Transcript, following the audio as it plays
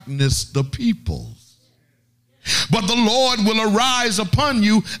darkness the peoples. But the Lord will arise upon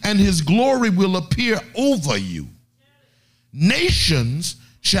you, and his glory will appear over you. Nations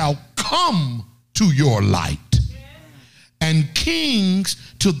shall come to your light, and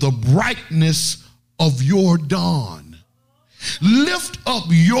kings to the brightness of your dawn. Lift up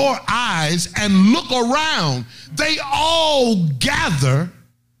your eyes and look around. They all gather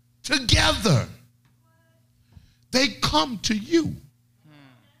together. They come to you.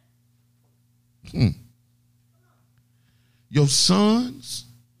 Your sons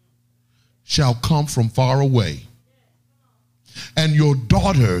shall come from far away, and your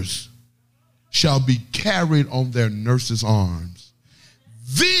daughters shall be carried on their nurses' arms.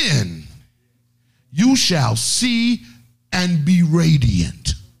 Then you shall see and be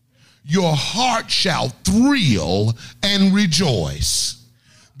radiant. Your heart shall thrill and rejoice,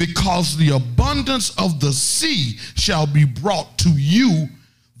 because the abundance of the sea shall be brought to you.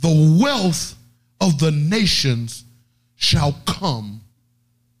 The wealth of the nations shall come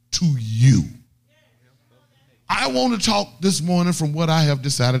to you. I want to talk this morning from what I have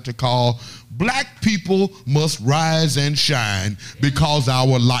decided to call Black people must rise and shine because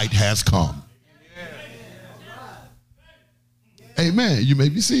our light has come. Amen. You may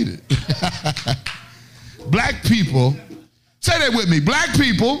be seated. Black people, say that with me. Black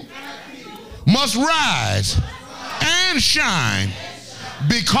people must rise and shine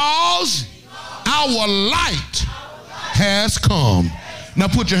because our light has come. Now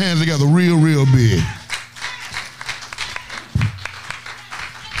put your hands together real, real big.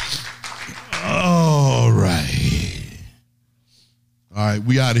 All right. All right,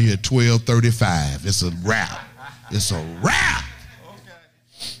 we out of here 12:35. It's a wrap. It's a wrap.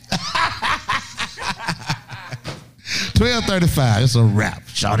 12:35. It's a wrap.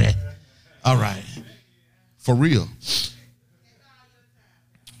 Shout it. All right. For real.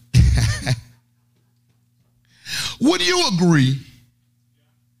 Would you agree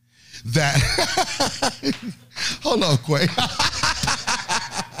that hold on, Quay.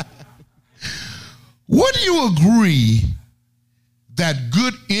 Would you agree that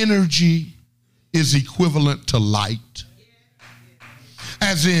good energy is equivalent to light?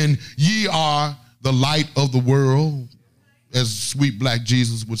 As in, ye are the light of the world, as sweet black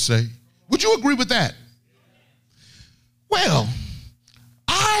Jesus would say. Would you agree with that? Well,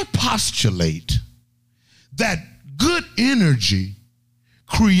 I postulate that good energy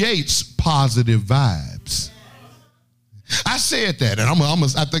creates positive vibes. I said that, and I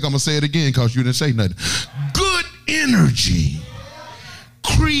think I'm going to say it again because you didn't say nothing. Good energy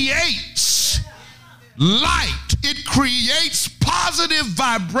creates light. It creates positive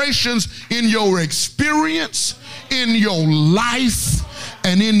vibrations in your experience, in your life,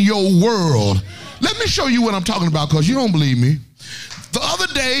 and in your world. Let me show you what I'm talking about because you don't believe me. The other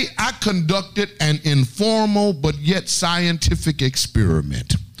day, I conducted an informal but yet scientific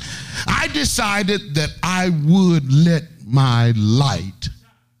experiment. I decided that I would let my light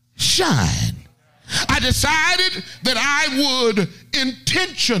shine. I decided that I would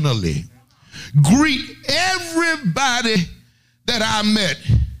intentionally greet everybody that I met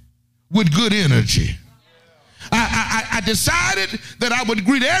with good energy. I decided that I would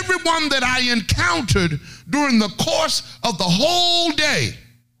greet everyone that I encountered during the course of the whole day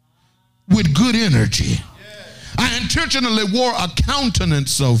with good energy. I intentionally wore a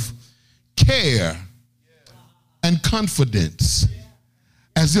countenance of care and confidence,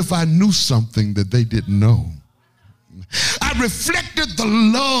 as if I knew something that they didn't know. I reflected the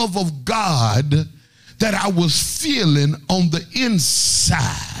love of God that I was feeling on the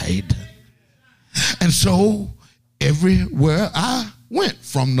inside. And so everywhere I went,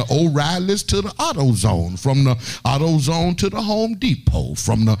 from the O'Reilly's to the AutoZone, from the AutoZone to the Home Depot,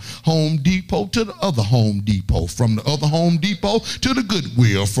 from the Home Depot to the other Home Depot, from the other Home Depot to the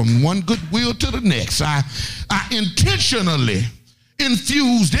Goodwill, from one Goodwill to the next. I intentionally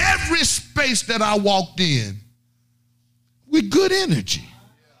infused every space that I walked in with good energy.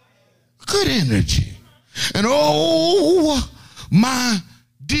 Good energy. And oh, my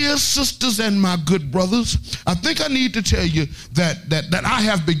dear sisters and my good brothers, I think I need to tell you that I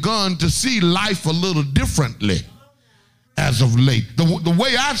have begun to see life a little differently as of late. The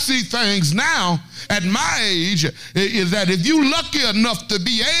way I see things now at my age is that if you're lucky enough to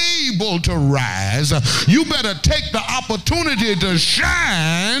be able to rise, you better take the opportunity to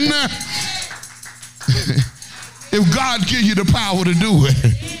shine if God gives you the power to do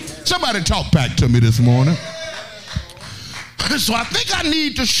it. Somebody talk back to me this morning. So I think I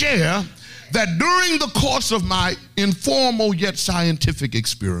need to share that during the course of my informal yet scientific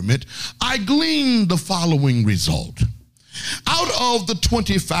experiment, I gleaned the following result. Out of the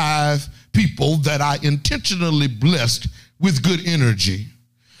 25 people that I intentionally blessed with good energy,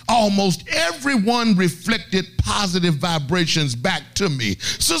 almost everyone reflected positive vibrations back to me.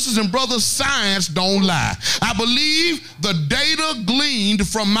 Sisters and brothers, science don't lie. I believe the data gleaned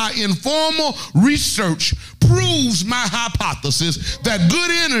from my informal research proves my hypothesis that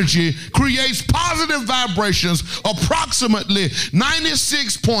good energy creates positive vibrations approximately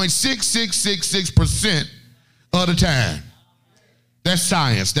 96.6666% of the time. That's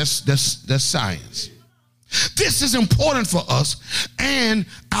science. That's science. This is important for us and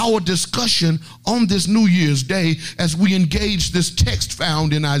our discussion on this New Year's Day as we engage this text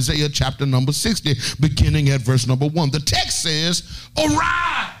found in Isaiah chapter number 60, beginning at verse number 1. The text says,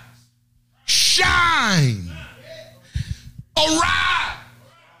 arise, shine, arise,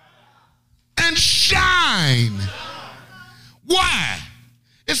 and shine. Why?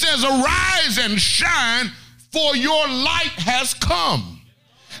 It says, arise and shine, for your light has come,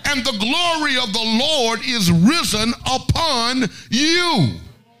 and the glory of the Lord is risen upon you.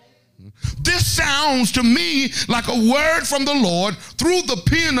 This sounds to me like a word from the Lord through the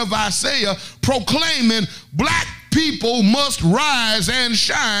pen of Isaiah proclaiming black people must rise and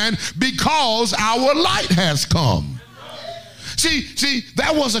shine because our light has come. See,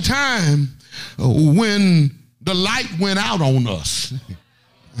 there was a time when the light went out on us.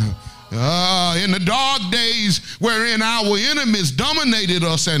 In the dark days wherein our enemies dominated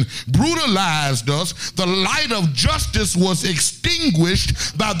us and brutalized us, the light of justice was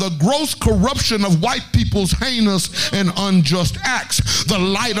extinguished by the gross corruption of white people's heinous and unjust acts. The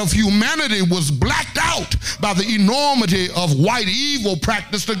light of humanity was blacked out by the enormity of white evil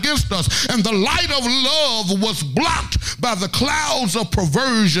practiced against us, and the light of love was blocked by the clouds of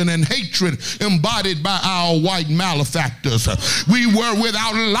perversion and hatred embodied by our white malefactors. We were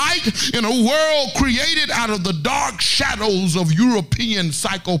without light in a world created out of the dark shadows of European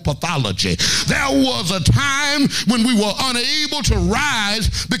psychopathology. There was a time when we were unable to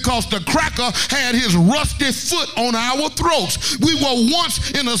rise because the cracker had his rusty foot on our throats. We were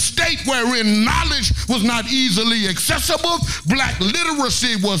once in a state wherein knowledge was not easily accessible, black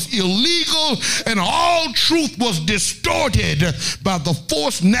literacy was illegal, and all truth was distorted by the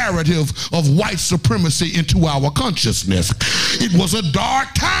forced narrative of white supremacy into our consciousness. It was a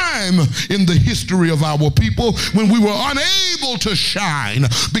dark time in the history of our people when we were unable to shine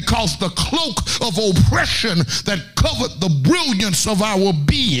because the cloak of oppression that covered the brilliance of our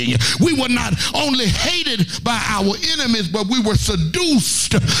being. We were not only hated by our enemies, but we were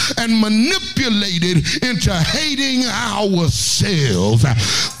seduced and manipulated into hating ourselves.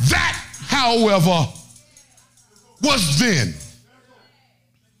 That, however, was then.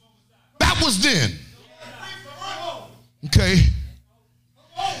 That was then. Okay?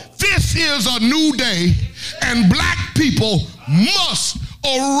 This is a new day, and black people must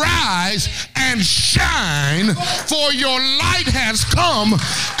arise and shine, for your light has come,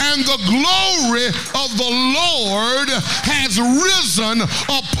 and the glory of the Lord has risen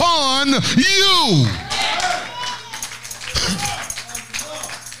upon you.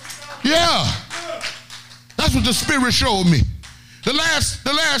 Yeah, that's what the Spirit showed me. The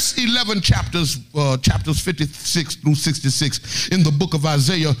last 11 chapters, chapters 56 through 66 in the book of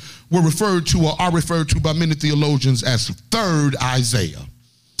Isaiah were referred to or are referred to by many theologians as third Isaiah.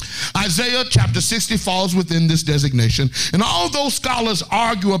 Isaiah chapter 60 falls within this designation, and although scholars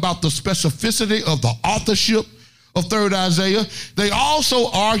argue about the specificity of the authorship of third Isaiah, they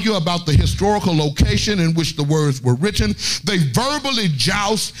also argue about the historical location in which the words were written. They verbally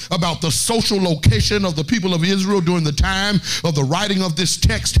joust about the social location of the people of Israel during the time of the writing of this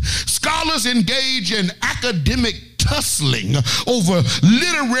text. Scholars engage in academic tussling over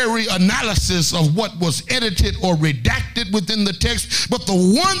literary analysis of what was edited or redacted within the text, but the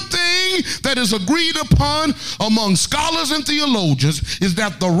one thing that is agreed upon among scholars and theologians is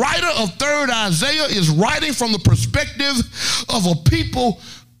that the writer of third Isaiah is writing from the perspective of a people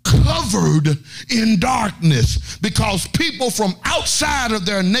covered in darkness because people from outside of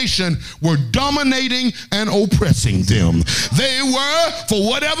their nation were dominating and oppressing them. They were, for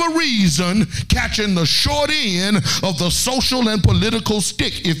whatever reason, catching the short end of the social and political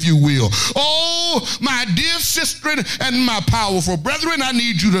stick, if you will. Oh, my dear sister and my powerful brethren, I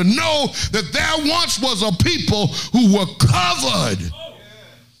need you to know that there once was a people who were covered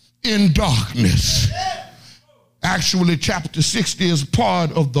in darkness. Actually, chapter 60 is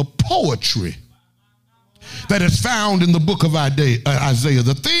part of the poetry that is found in the book of Isaiah.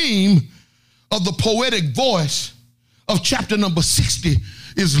 The theme of the poetic voice of chapter number 60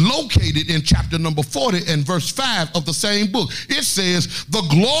 is located in chapter number 40 and verse 5 of the same book. It says, the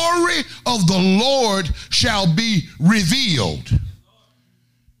glory of the Lord shall be revealed.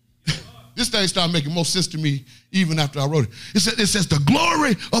 This thing started making more sense to me even after I wrote it. It says, the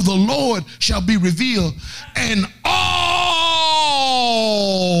glory of the Lord shall be revealed, and all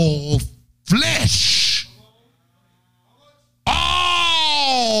flesh, all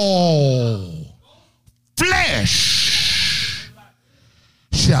flesh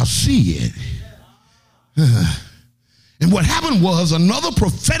shall see it. And what happened was another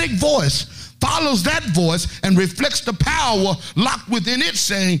prophetic voice follows that voice and reflects the power locked within it,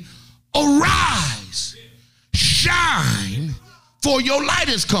 saying, arise, shine, for your light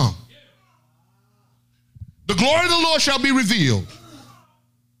has come. The glory of the Lord shall be revealed.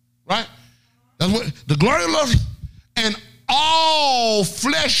 Right? That's what the glory of the Lord, and all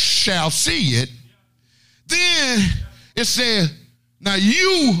flesh shall see it. Then it says, now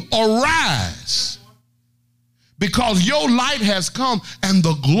you arise, because your light has come, and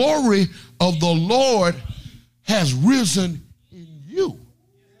the glory of the Lord has risen in you.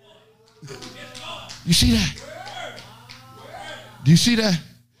 You see that? Do you see that?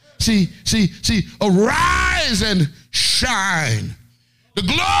 See, arise and shine. The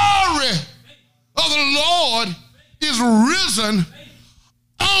glory of the Lord is risen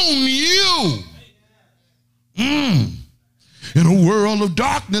on you. In a world of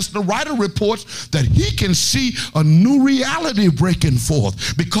darkness, the writer reports that he can see a new reality breaking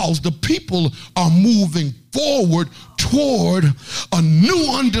forth because the people are moving forward toward a new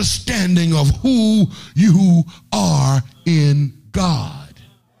understanding of who you are in God.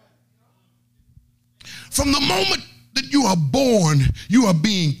 From the moment that you are born, you are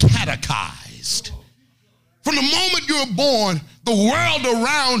being catechized. From the moment you're born, the world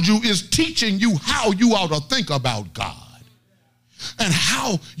around you is teaching you how you ought to think about God and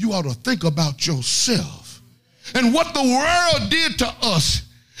how you ought to think about yourself. And what the world did to us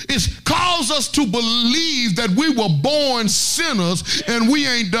is cause us to believe that we were born sinners and we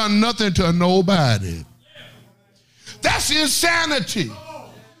ain't done nothing to nobody. That's insanity.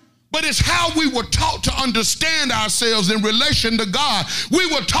 But it's how we were taught to understand ourselves in relation to God. We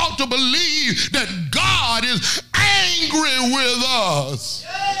were taught to believe that God is angry with us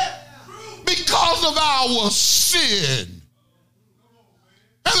because of our sin.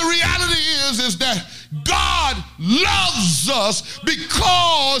 And the reality is that God loves us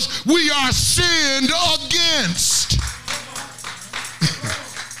because we are sinned against.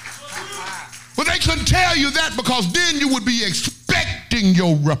 But they couldn't tell you that, because then you would be expecting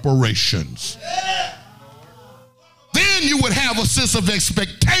your reparations. Then you would have a sense of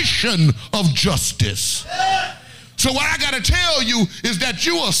expectation of justice. So what I got to tell you is that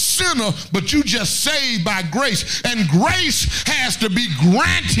you're a sinner, but you just saved by grace. And grace has to be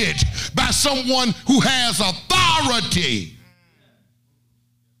granted by someone who has authority.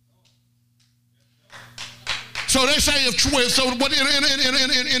 So they say, in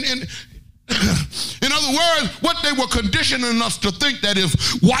other words, what they were conditioning us to think, that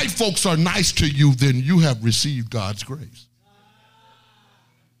if white folks are nice to you, then you have received God's grace.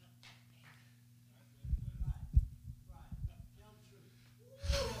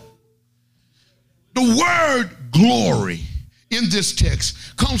 The word glory in this text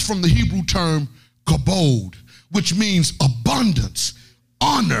comes from the Hebrew term kabod, which means abundance,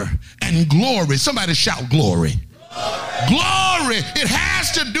 honor, and glory. Somebody shout glory. Glory. It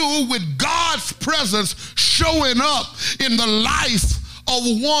has to do with God's presence showing up in the life of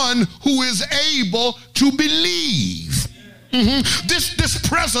one who is able to believe. This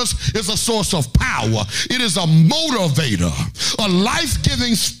presence is a source of power. It is a motivator, a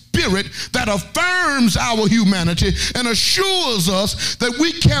life-giving spirit that affirms our humanity and assures us that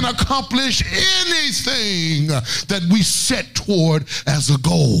we can accomplish anything that we set toward as a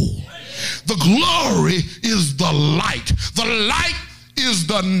goal. The glory is the light. The light is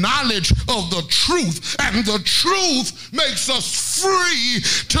the knowledge of the truth, and the truth makes us free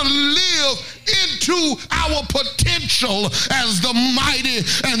to live into our potential as the mighty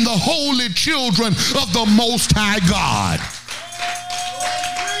and the holy children of the Most High God.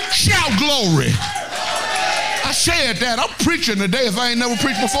 Shout glory. I said that. I'm preaching today if I ain't never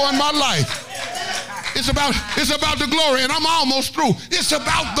preached before in my life. It's about the glory, and I'm almost through. It's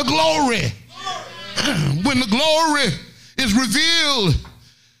about the glory. When the glory is revealed,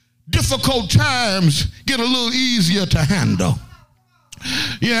 difficult times get a little easier to handle.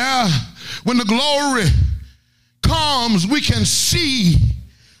 Yeah, when the glory comes, we can see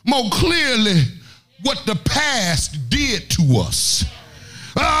more clearly what the past did to us.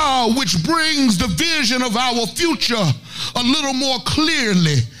 which brings the vision of our future a little more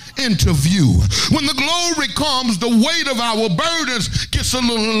clearly into view. When the glory comes, the weight of our burdens gets a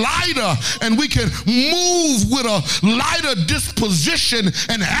little lighter, and we can move with a lighter disposition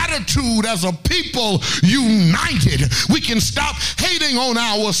and attitude as a people united. We can stop hating on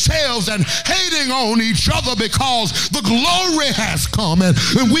ourselves and hating on each other because the glory has come, and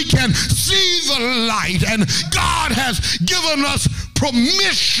we can see the light, and God has given us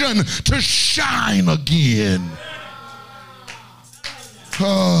permission to shine again.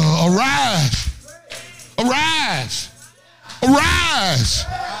 Arise, arise, arise,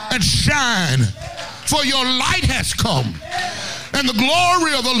 and shine, for your light has come, and the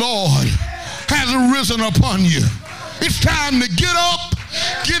glory of the Lord has risen upon you. It's time to get up,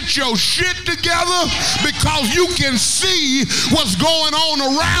 get your shit together, because you can see what's going on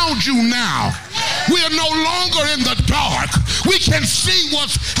around you now. We are no longer in the dark. We can see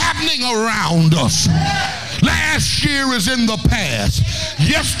what's happening around us. Last year is in the past.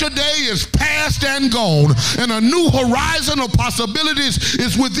 Yesterday is past and gone, and a new horizon of possibilities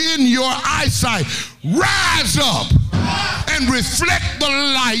is within your eyesight. Rise up and reflect the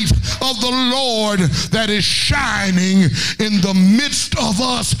light of the Lord that is shining in the midst of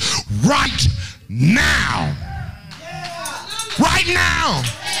us right now. Right now.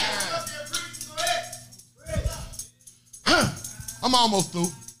 I'm almost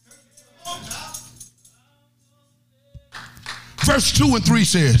through. Verse 2 and 3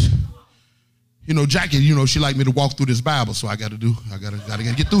 says, Jackie, she like me to walk through this Bible, so I gotta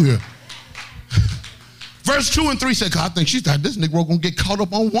get through here. Verse 2 and 3 said, I think she thought this nigga gonna get caught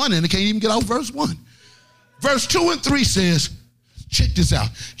up on one and it can't even get out verse 1. Verse 2 and 3 says, check this out.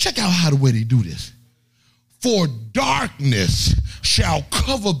 Check out how the way they do this. For darkness shall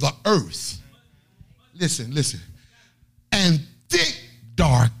cover the earth. Listen. And thick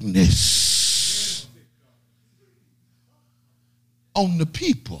darkness on the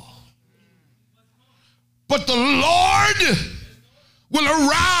people. But the Lord will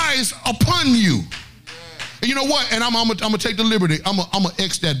arise upon you. And you know what? And I'm gonna take the liberty. I'm gonna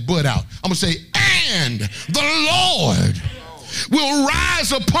X that but out. I'm gonna say, and the Lord will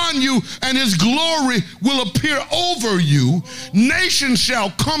rise upon you, and his glory will appear over you. Nations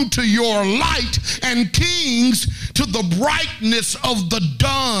shall come to your light, and kings to the brightness of the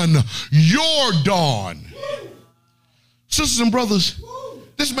dawn, your dawn. Sisters and brothers,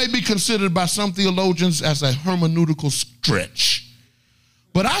 this may be considered by some theologians as a hermeneutical stretch.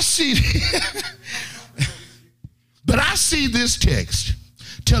 But I see this text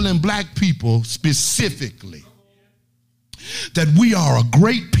telling black people specifically that we are a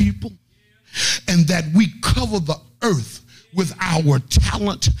great people and that we cover the earth with our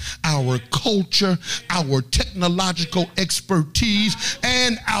talent, our culture, our technological expertise,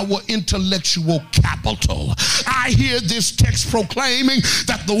 and our intellectual capital. I hear this text proclaiming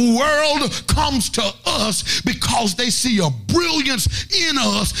that the world comes to us because they see a brilliance in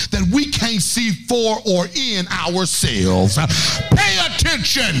us that we can't see for or in ourselves. Pay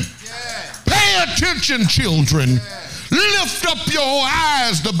attention. Pay attention, children. Lift up your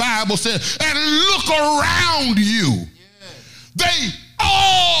eyes, the Bible says, and look around you. They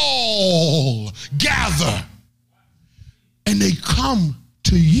all gather and they come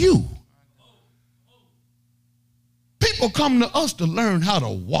to you. People come to us to learn how to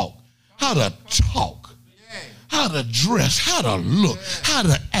walk, how to talk, how to dress, how to look, how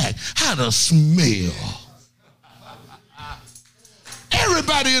to act, how to smell.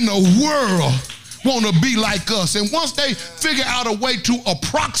 Everybody in the world want to be like us, and once they figure out a way to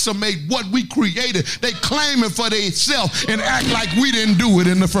approximate what we created, they claim it for themselves and act like we didn't do it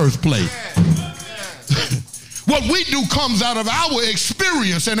in the first place. What we do comes out of our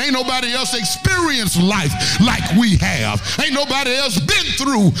experience, and ain't nobody else experienced life like we have. Ain't nobody else been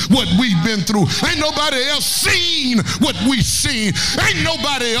through what we've been through. Ain't nobody else seen what we've seen. Ain't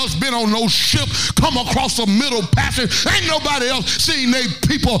nobody else been on no ship, come across a middle passage. Ain't nobody else seen they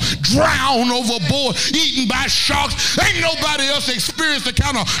people drown overboard, eaten by sharks. Ain't nobody else experienced the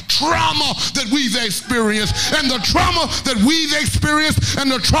kind of trauma that we've experienced. And the trauma that we've experienced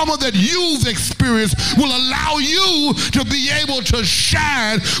and the trauma that you've experienced will allow you to be able to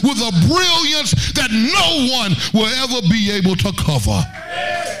shine with a brilliance that no one will ever be able to cover.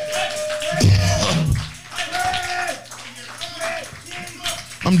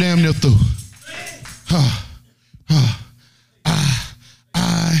 I'm damn near through.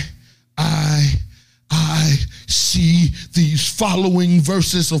 I see these following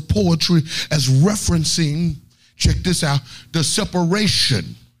verses of poetry as referencing, check this out, the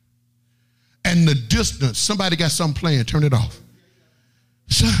separation and the distance. Somebody got something playing, turn it off.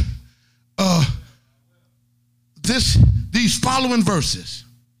 So, these following verses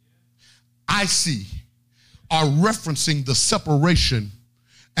I see are referencing the separation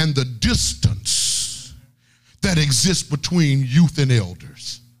and the distance that exists between youth and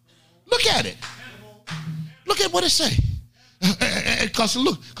elders. Look at it. Look at what it say. Because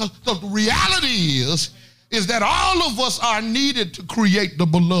the reality is that all of us are needed to create the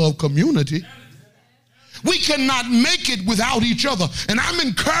beloved community. We cannot make it without each other. And I'm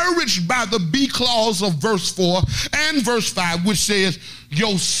encouraged by the B clause of verse 4 and verse 5, which says,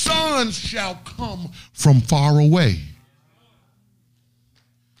 your sons shall come from far away.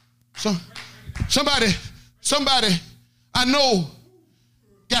 So somebody I know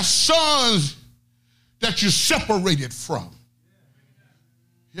got sons that you're separated from.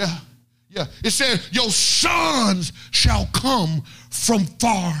 Yeah. It says, your sons shall come from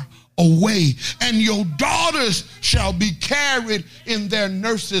far away, and your daughters shall be carried in their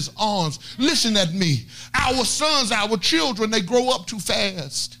nurses' arms. Listen at me. Our sons, our children, they grow up too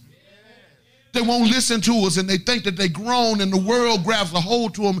fast. They won't listen to us, and they think that they're grown, and the world grabs a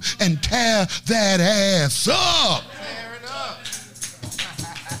hold to them and tear that ass up. Tear it up.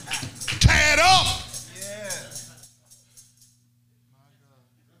 Tear it up.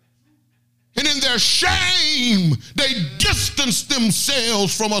 And in their shame, they distance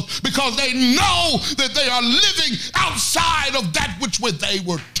themselves from us because they know that they are living outside of that which they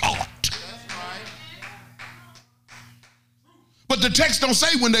were taught. That's right. But the text don't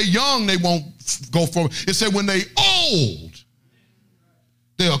say when they're young they won't go for it. It said when they old,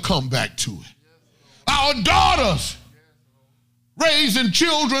 they'll come back to it. Our daughters raising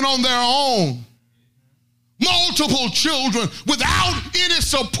children on their own. Multiple children without any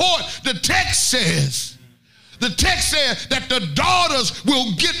support. The text says that the daughters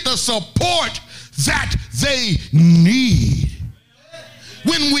will get the support that they need.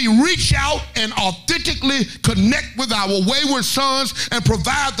 When we reach out and authentically connect with our wayward sons and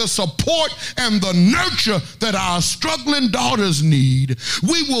provide the support and the nurture that our struggling daughters need,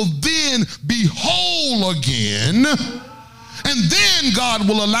 we will then be whole again. And then God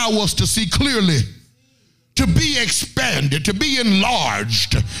will allow us to see clearly, to be expanded, to be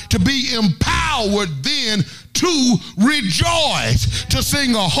enlarged, to be empowered then to rejoice, to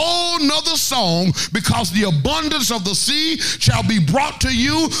sing a whole nother song, because the abundance of the sea shall be brought to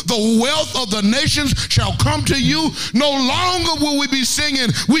you, the wealth of the nations shall come to you. No longer will we be singing,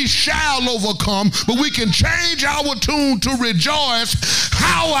 we shall overcome, but we can change our tune to rejoice,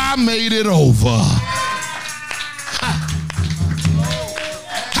 how I made it over.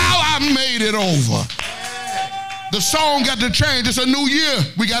 How I made it over. The song got to change. It's a new year.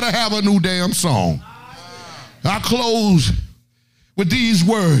 We got to have a new damn song. I close with these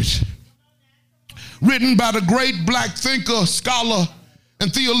words written by the great black thinker, scholar,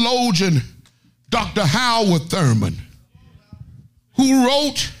 and theologian, Dr. Howard Thurman, who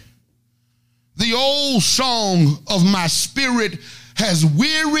wrote, the old song of my spirit has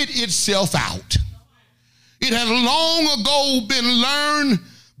wearied itself out. It has long ago been learned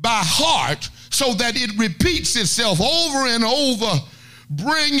by heart, so that it repeats itself over and over,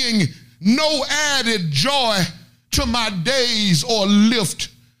 bringing no added joy to my days or lift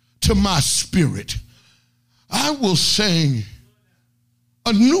to my spirit. I will sing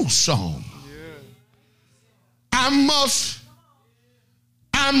a new song. I must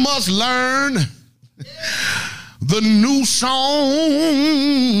learn the new song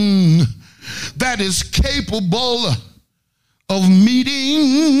that is capable of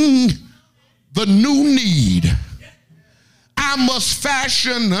meeting the new need. I must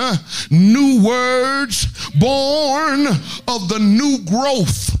fashion new words born of the new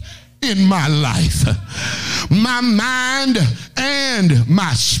growth in my life, my mind and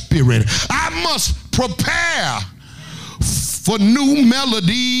my spirit. I must prepare for new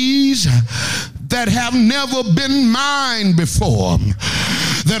melodies that have never been mine before,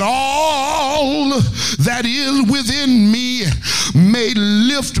 that all that is within me may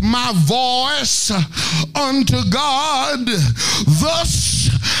lift my voice unto God. Thus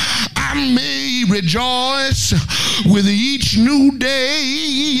I may rejoice with each new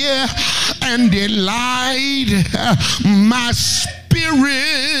day and delight my spirit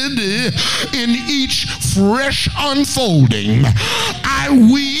in each fresh unfolding. I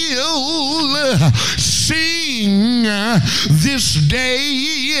will sing this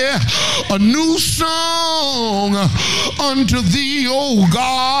day a new song unto thee, O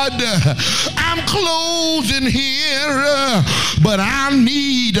God. I'm closing here, but I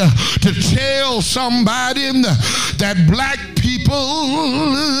need to tell somebody that black people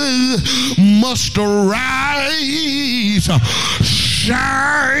must arise,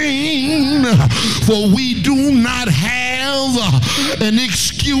 shine, for we do not have an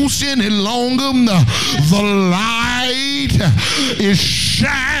excuse any longer. The light is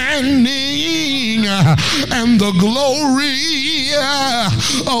shining, and the glory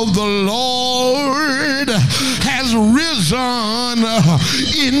of the Lord has risen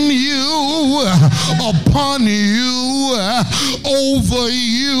in you, upon you, over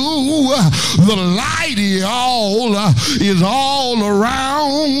you. The light, y'all, is all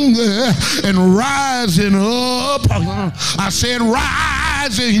around and rising up. I said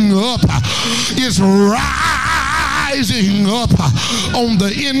rising up. It's rising up on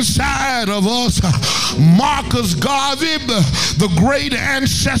the inside of us. Marcus Garvey, the great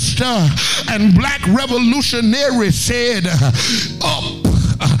ancestor and black revolutionary, said, "Up,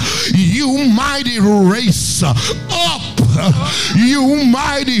 you mighty race, up, you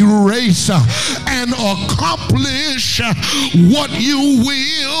mighty race, and accomplish what you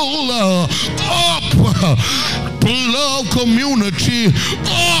will. Up, beloved community,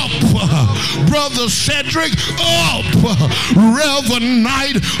 up, Brother Cedric, up, Reverend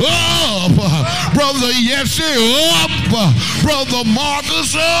Knight, up, Brother Yesse, up, Brother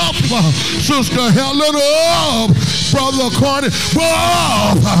Marcus, up, Sister Helen, up, Brother Carter,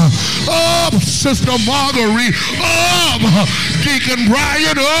 up, Sister Marguerite, up, Deacon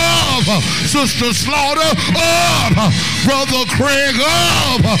Brian, up, Sister Slaughter, up, Brother Craig,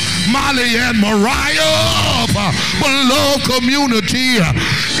 up, Molly and Mariah, up. Beloved community,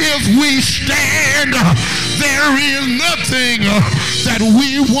 if we stand, there is nothing that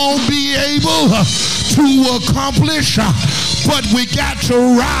we won't be able to accomplish, but we got to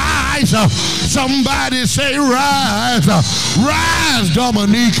rise. Somebody say rise. Rise,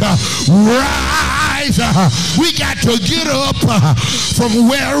 Dominica. Rise. We got to get up from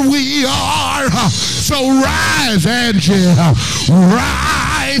where we are. So rise, Angie.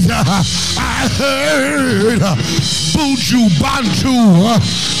 Rise. I heard Buju Bantu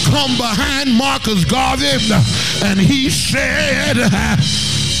come behind Marcus Garvey, and he said,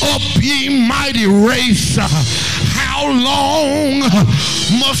 "Up, ye mighty race, how long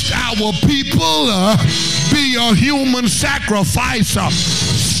must our people be a human sacrifice?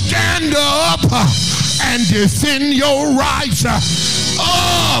 Stand up and defend your rights.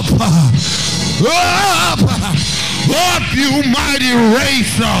 Up, up, up, you mighty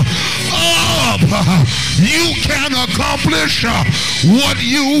race. Up, you can accomplish what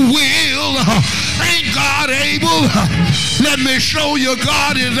you will. Ain't God able? Let me show you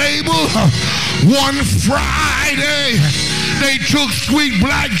God is able." One Friday, they took sweet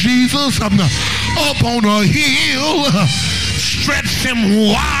black Jesus up on a hill, stretched him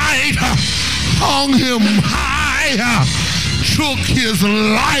wide, hung him high, took his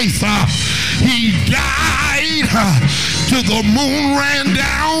life. He died till the moon ran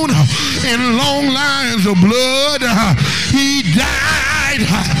down in long lines of blood. He died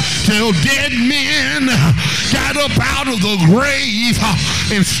till dead men got up out of the grave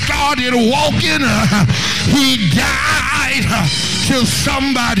and started walking. He died till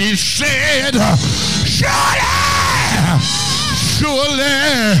somebody said, "Surely,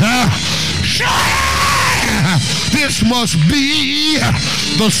 surely, surely, this must be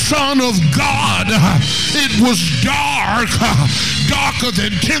the Son of God." It was dark, darker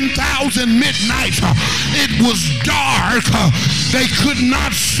than 10,000 midnights. It was dark. They could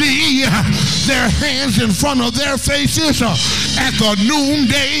not see their hands in front of their faces at the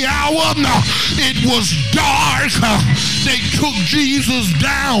noonday hour. It was dark. They took Jesus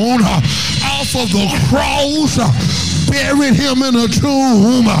down off of the cross, buried him in a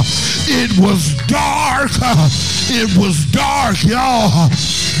tomb. It was dark. It was dark, y'all.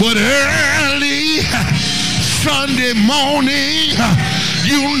 But early Sunday morning,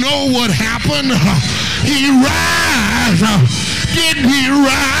 you know what happened? He rise. Didn't he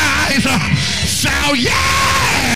rise? Shout, yeah!